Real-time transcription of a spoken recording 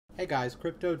Hey guys,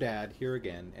 Crypto Dad here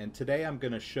again, and today I'm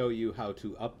going to show you how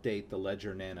to update the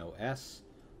Ledger Nano S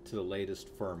to the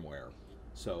latest firmware.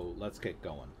 So let's get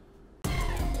going.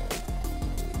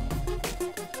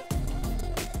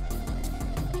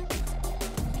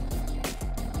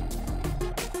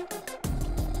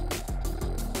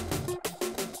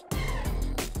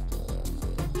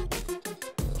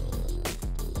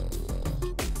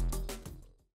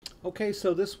 Okay,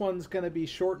 so this one's going to be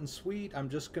short and sweet. I'm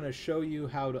just going to show you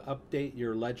how to update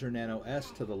your Ledger Nano S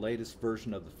to the latest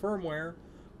version of the firmware,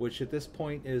 which at this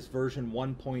point is version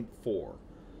 1.4.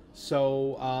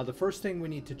 So the first thing we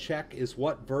need to check is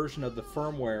what version of the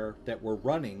firmware that we're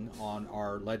running on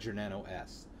our Ledger Nano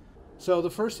S. So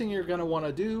the first thing you're going to want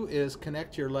to do is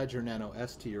connect your Ledger Nano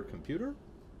S to your computer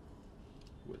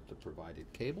with the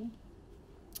provided cable.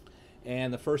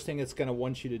 And the first thing it's going to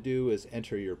want you to do is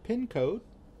enter your PIN code.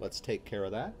 Let's take care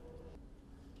of that.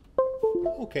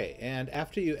 Okay, and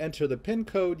after you enter the PIN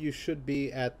code, you should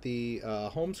be at the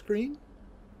home screen.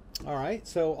 All right,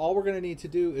 so all we're going to need to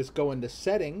do is go into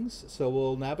settings. So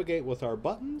we'll navigate with our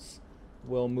buttons.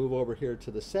 We'll move over here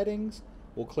to the settings.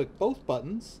 We'll click both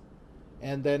buttons,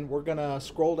 and then we're going to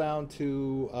scroll down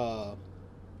to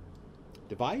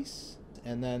device,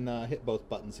 and then hit both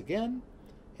buttons again.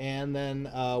 And then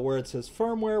where it says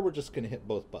firmware, we're just going to hit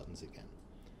both buttons again.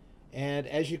 And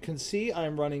as you can see,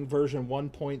 I'm running version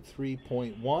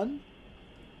 1.3.1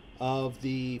 of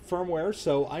the firmware,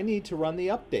 so I need to run the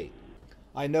update.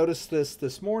 I noticed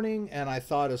this morning, and I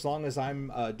thought as long as I'm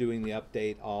doing the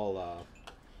update, I'll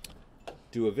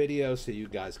do a video so you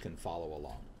guys can follow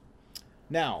along.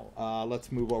 Now,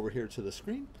 let's move over here to the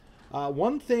screen.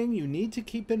 One thing you need to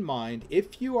keep in mind,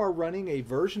 if you are running a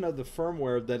version of the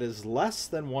firmware that is less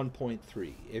than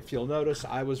 1.3, if you'll notice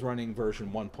I was running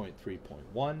version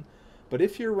 1.3.1, but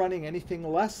if you're running anything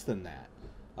less than that,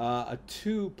 a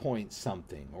 2 point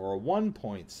something or a 1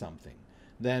 point something,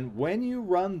 then when you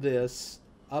run this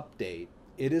update,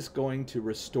 it is going to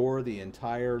restore the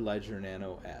entire Ledger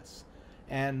Nano S.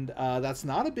 And that's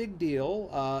not a big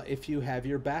deal if you have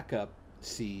your backup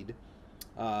seed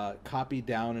copied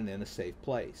down and in a safe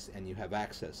place and you have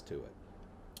access to it.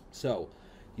 So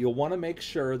you'll want to make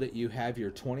sure that you have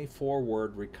your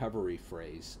 24-word recovery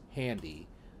phrase handy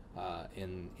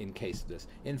in case of this.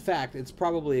 In fact, it's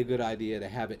probably a good idea to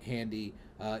have it handy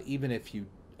even if you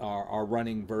are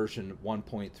running version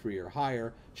 1.3 or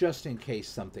higher, just in case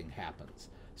something happens.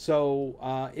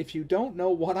 So if you don't know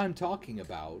what I'm talking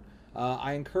about,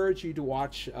 I encourage you to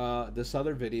watch this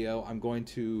other video. I'm going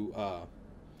to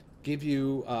give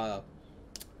you a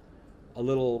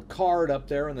little card up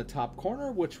there in the top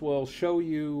corner, which will show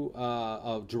you,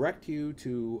 direct you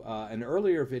to an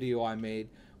earlier video I made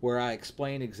where I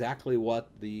explain exactly what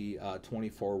the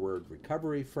 24-word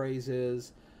recovery phrase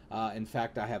is. In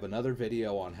fact, I have another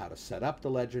video on how to set up the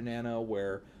Ledger Nano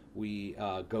where we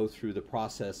go through the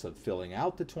process of filling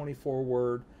out the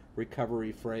 24-word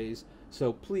recovery phrase.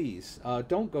 So please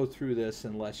don't go through this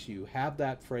unless you have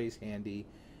that phrase handy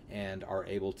and are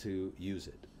able to use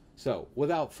it. So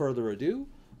without further ado,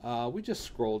 we just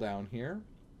scroll down here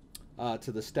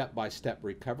to the step-by-step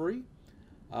recovery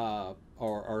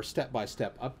or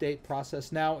step-by-step update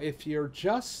process. Now, if you're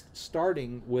just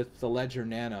starting with the Ledger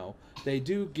Nano, they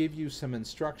do give you some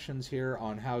instructions here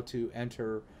on how to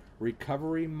enter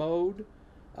recovery mode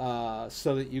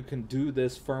so that you can do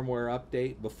this firmware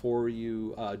update before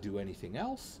you do anything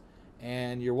else.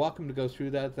 And you're welcome to go through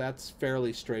that. That's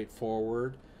fairly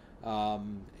straightforward.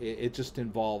 It just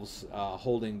involves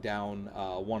holding down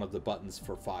one of the buttons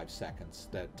for 5 seconds.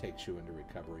 That takes you into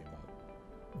recovery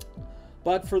mode.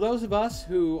 But for those of us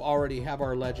who already have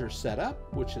our Ledger set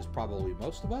up, which is probably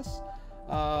most of us,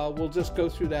 we'll just go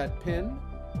through that PIN.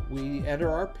 We enter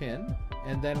our PIN,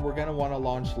 and then we're going to want to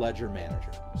launch Ledger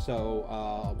Manager.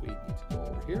 So we need to go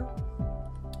over here.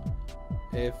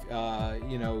 If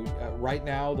you know, right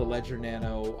now the Ledger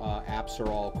Nano apps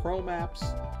are all Chrome apps.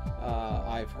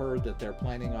 I've heard that they're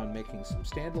planning on making some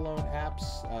standalone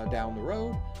apps down the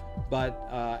road, but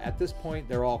at this point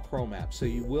they're all Chrome apps. So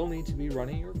you will need to be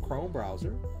running your Chrome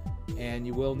browser, and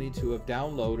you will need to have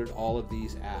downloaded all of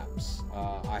these apps.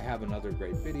 I have another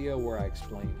great video where I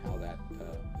explain how that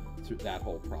through that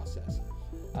whole process.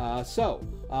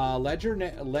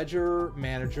 Ledger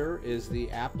Manager is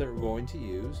the app that we're going to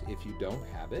use if you don't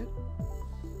have it.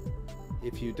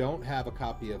 If you don't have a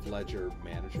copy of Ledger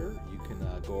Manager, you can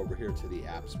go over here to the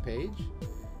apps page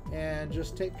and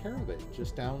just take care of it.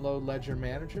 Just download Ledger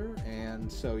Manager,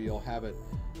 and so you'll have it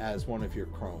as one of your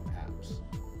Chrome apps.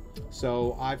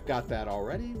 So I've got that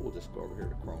already. We'll just go over here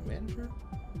to Chrome Manager.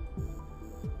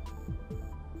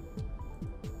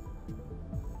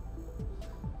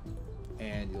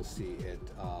 and you'll see it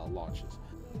launches.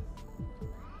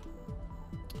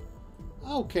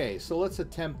 Okay, so let's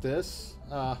attempt this.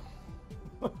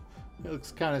 It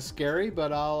looks kind of scary,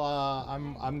 but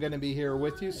I'm going to be here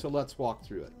with you, so let's walk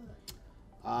through it.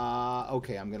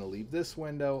 Okay, I'm going to leave this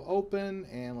window open,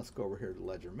 and let's go over here to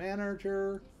Ledger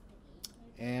Manager,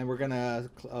 and we're going to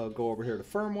go over here to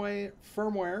Firmwares.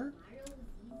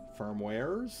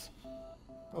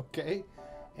 Okay,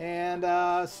 and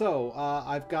so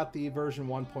I've got the version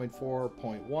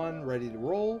 1.4.1 ready to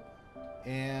roll,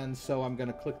 and so I'm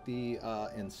going to click the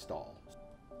install.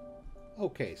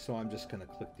 Okay, so I'm just going to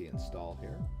click the install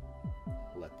here.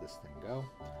 Let this thing go.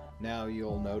 Now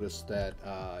you'll notice that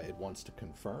it wants to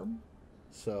confirm.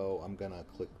 So I'm going to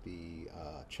click the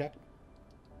check.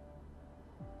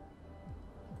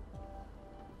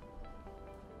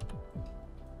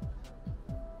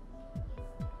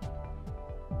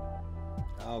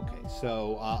 Okay,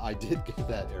 so I did get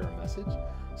that error message.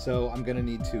 So I'm going to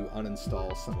need to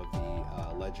uninstall some of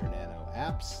the Ledger Nano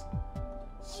apps.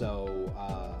 So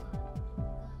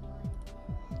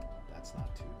that's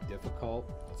not too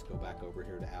difficult. Let's go back over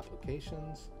here to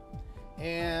applications,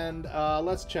 and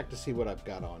let's check to see what I've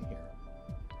got on here.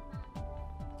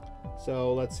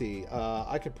 So let's see,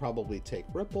 I could probably take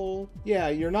Ripple. Yeah,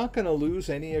 you're not going to lose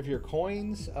any of your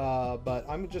coins, but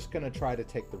I'm just going to try to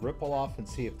take the Ripple off and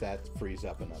see if that frees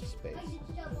up enough space.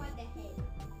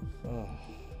 Oh.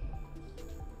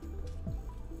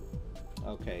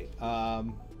 Okay,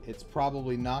 it's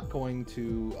probably not going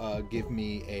to give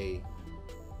me a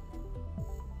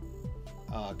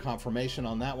confirmation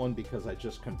on that one because I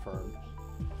just confirmed.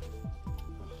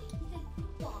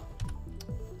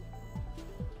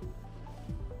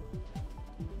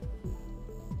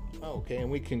 Okay, and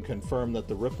we can confirm that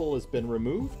the Ripple has been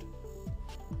removed.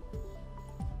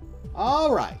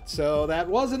 All right, so that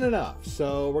wasn't enough.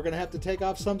 So we're going to have to take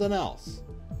off something else.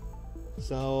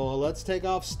 So let's take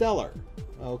off Stellar.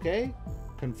 Okay,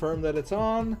 confirm that it's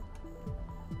on.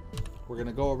 We're going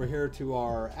to go over here to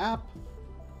our app.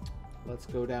 Let's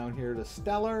go down here to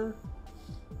Stellar.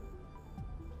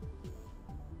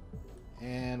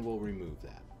 And we'll remove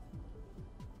that.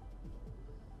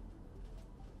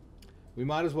 We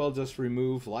might as well just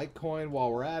remove Litecoin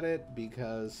while we're at it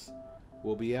because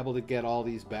we'll be able to get all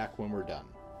these back when we're done.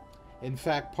 In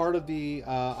fact, part of the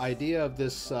idea of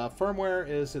this firmware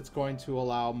is it's going to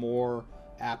allow more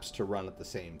apps to run at the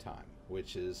same time,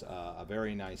 which is a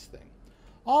very nice thing.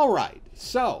 All right,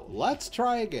 so let's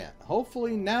try again.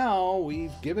 Hopefully now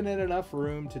we've given it enough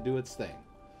room to do its thing.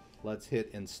 Let's hit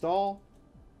install.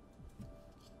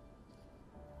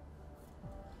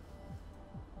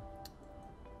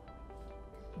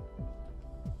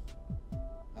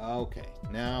 Okay,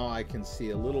 now I can see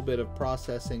a little bit of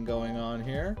processing going on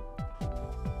here.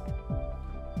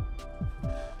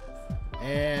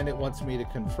 And it wants me to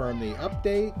confirm the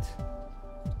update.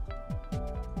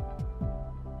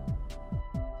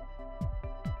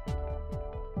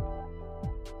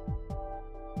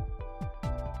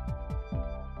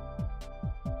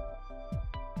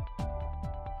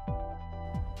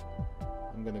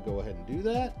 I'm going to go ahead and do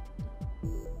that.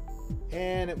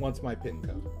 And it wants my PIN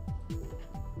code.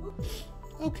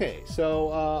 Okay, so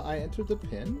I entered the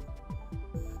PIN.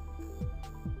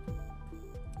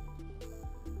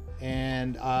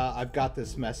 And I've got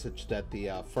this message that the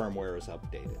firmware is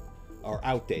updated, or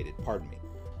outdated, pardon me.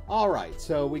 All right,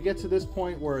 so we get to this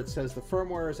point where it says the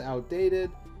firmware is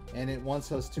outdated, and it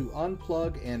wants us to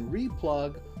unplug and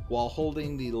replug while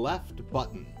holding the left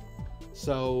button.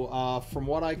 So from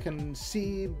what I can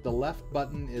see, the left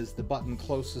button is the button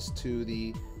closest to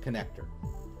the connector.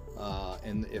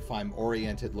 And if I'm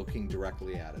oriented looking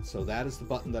directly at it. So that is the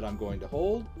button that I'm going to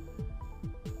hold.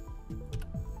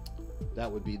 That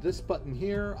would be this button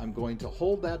here. I'm going to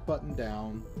hold that button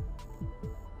down.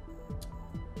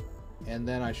 And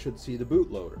then I should see the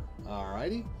bootloader.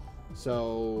 Alrighty.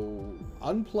 So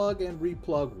unplug and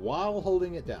replug while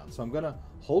holding it down. So I'm going to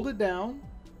hold it down.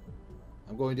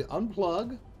 I'm going to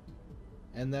unplug.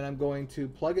 And then I'm going to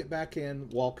plug it back in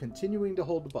while continuing to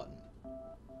hold the button.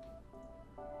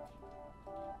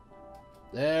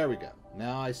 There we go.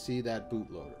 Now I see that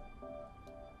bootloader.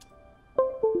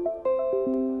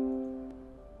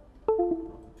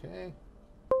 Okay.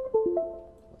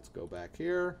 Let's go back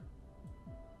here.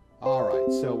 All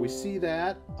right, so we see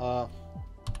that.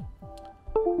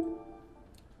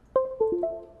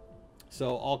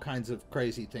 So all kinds of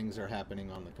crazy things are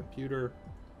happening on the computer.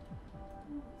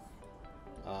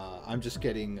 I'm just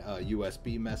getting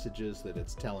USB messages that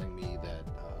it's telling me that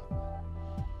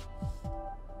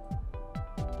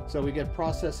so we get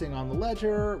processing on the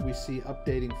ledger, we see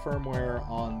updating firmware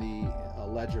on the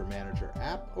Ledger Manager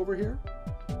app over here,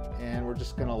 and we're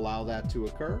just going to allow that to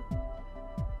occur.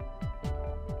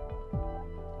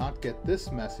 Not get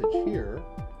this message here.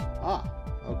 Ah,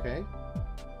 okay.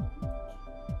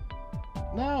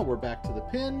 Now we're back to the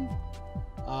pin.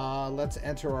 Let's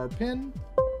enter our pin,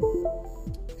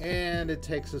 and it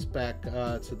takes us back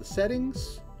to the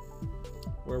settings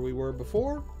where we were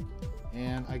before,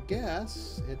 and I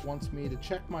guess it wants me to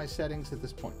check my settings at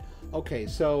this point. Okay,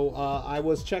 so I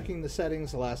was checking the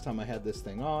settings the last time I had this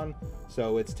thing on,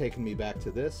 so it's taken me back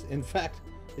to this. In fact,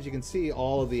 as you can see,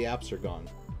 all of the apps are gone.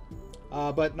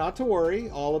 But not to worry,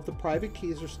 all of the private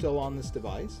keys are still on this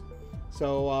device.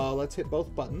 So let's hit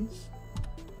both buttons.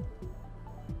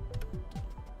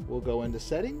 We'll go into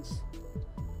settings,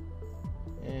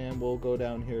 and we'll go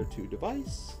down here to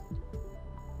device,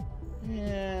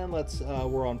 and let's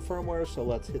we're on firmware, so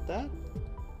let's hit that,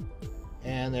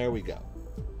 and there we go.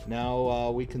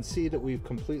 Now we can see that we've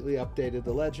completely updated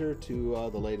the ledger to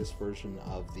the latest version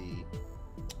of the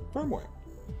firmware.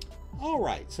 All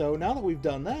right, so now that we've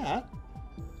done that,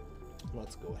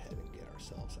 let's go ahead and get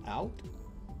ourselves out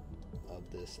of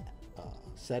this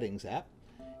settings app,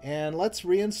 and let's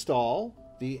reinstall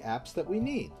the apps that we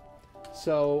need.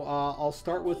 So I'll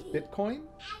start with Bitcoin.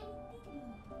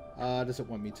 Does it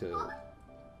want me to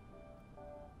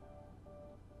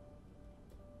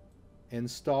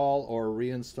install or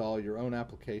reinstall your own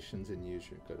applications and use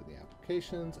your, go to the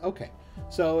applications? Okay,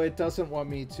 so it doesn't want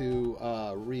me to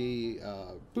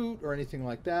reboot or anything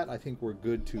like that. I think we're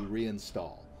good to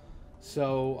reinstall.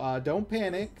 So don't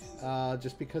panic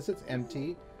just because it's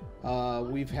empty.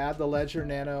 We've had the Ledger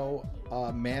Nano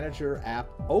Manager app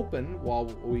open while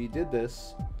we did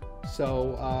this,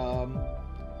 so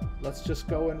let's just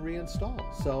go and reinstall.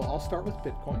 So I'll start with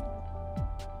Bitcoin.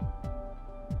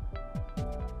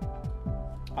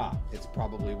 It's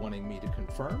probably wanting me to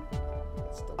confirm.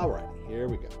 Alrighty, here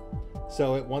we go.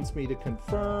 So it wants me to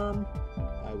confirm.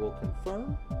 I will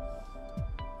confirm.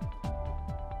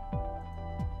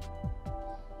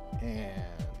 And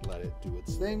let it do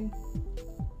its thing.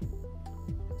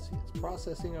 See, it's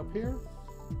processing up here.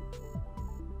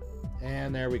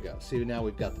 And there we go. See, now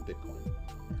we've got the Bitcoin.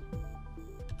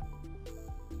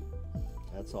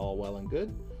 That's all well and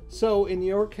good. So in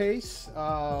your case,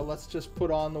 let's just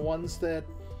put on the ones that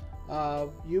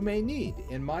you may need.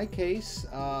 In my case,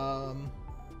 I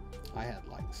had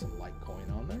like some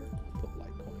Litecoin on there. I'll put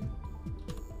Litecoin.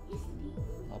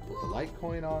 I'll put the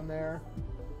Litecoin on there.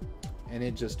 And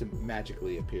it just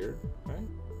magically appeared, right?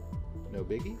 No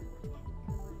biggie.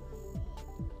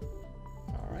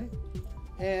 All right.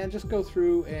 And just go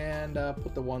through and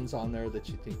put the ones on there that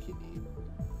you think you need.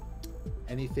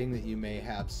 Anything that you may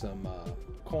have some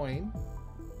coin.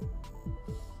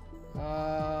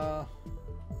 I'll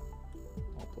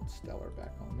put Stellar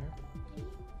back on there. Can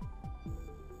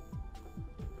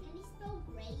you spell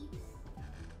grapes?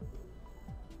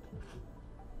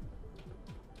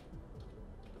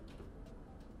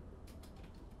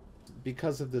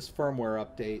 Because of this firmware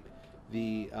update,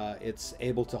 it's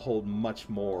able to hold much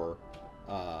more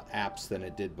apps than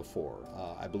it did before.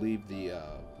 I believe the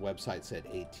website said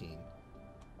 18. I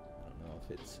don't know if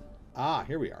it's...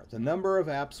 here we are. The number of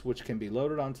apps which can be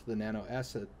loaded onto the Nano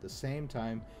S at the same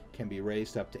time can be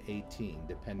raised up to 18,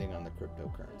 depending on the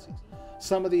cryptocurrencies.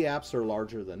 Some of the apps are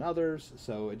larger than others,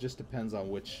 so it just depends on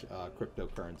which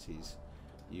cryptocurrencies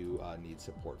you need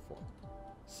support for.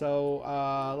 So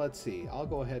let's see, I'll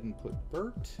go ahead and put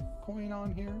Bert coin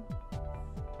on here.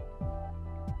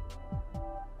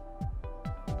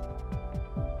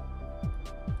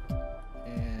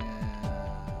 And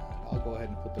I'll go ahead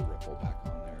and put the Ripple back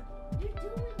on there. You're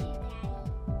doing it, Daddy.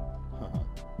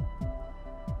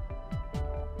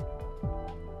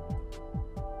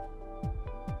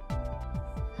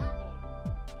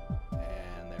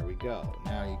 And there we go.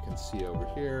 Now you can see over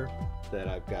here that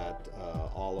I've got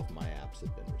all of my apps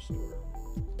have been restored.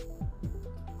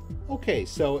 Okay,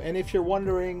 so, and if you're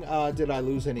wondering, did I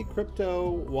lose any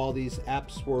crypto while these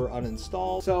apps were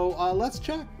uninstalled? So let's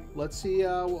check. Let's see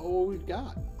what we've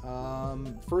got.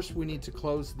 First, we need to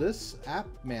close this app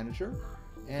manager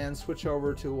and switch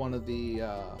over to one of the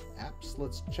apps.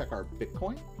 Let's check our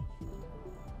Bitcoin.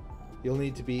 You'll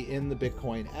need to be in the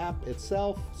Bitcoin app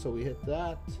itself, so we hit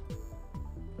that.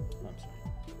 I'm sorry.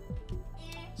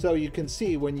 So you can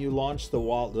see when you launch the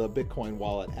Bitcoin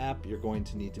wallet app, you're going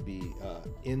to need to be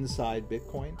inside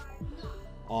Bitcoin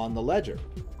on the ledger.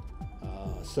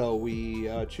 So we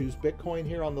choose Bitcoin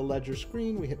here on the ledger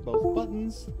screen. We hit both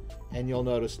buttons, and you'll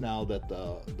notice now that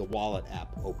the wallet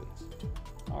app opens.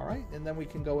 All right, and then we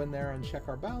can go in there and check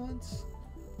our balance.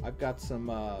 I've got some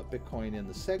Bitcoin in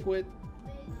the SegWit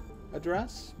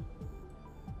address.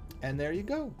 And there you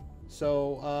go.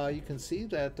 So you can see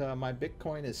that my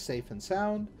Bitcoin is safe and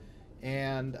sound,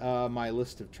 and my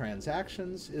list of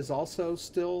transactions is also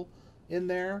still in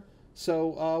there.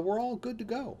 So we're all good to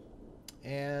go.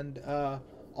 And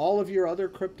all of your other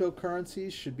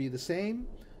cryptocurrencies should be the same.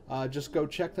 Just go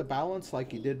check the balance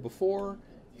like you did before,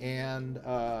 and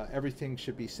everything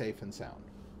should be safe and sound.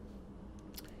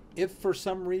 If for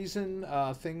some reason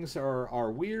things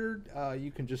are weird,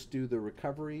 you can just do the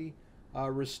recovery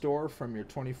restore from your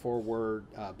 24-word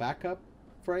backup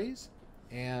phrase.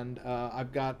 And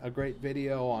I've got a great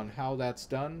video on how that's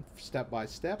done step by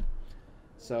step.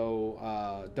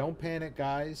 So don't panic,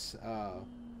 guys.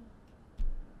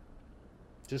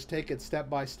 Just take it step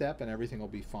by step and everything will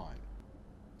be fine.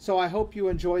 So I hope you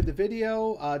enjoyed the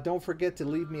video. Don't forget to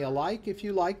leave me a like if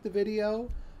you like the video.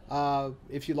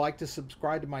 If you'd like to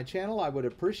subscribe to my channel, I would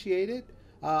appreciate it.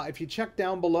 If you check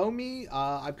down below me,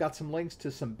 I've got some links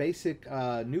to some basic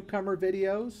newcomer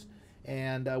videos,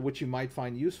 and which you might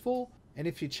find useful. And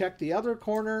if you check the other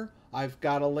corner, I've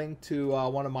got a link to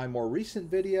one of my more recent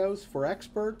videos for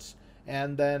experts.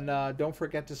 And then don't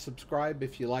forget to subscribe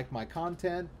if you like my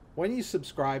content. When you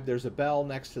subscribe, there's a bell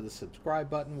next to the subscribe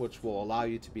button, which will allow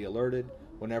you to be alerted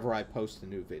whenever I post a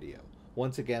new video.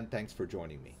 Once again, thanks for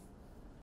joining me.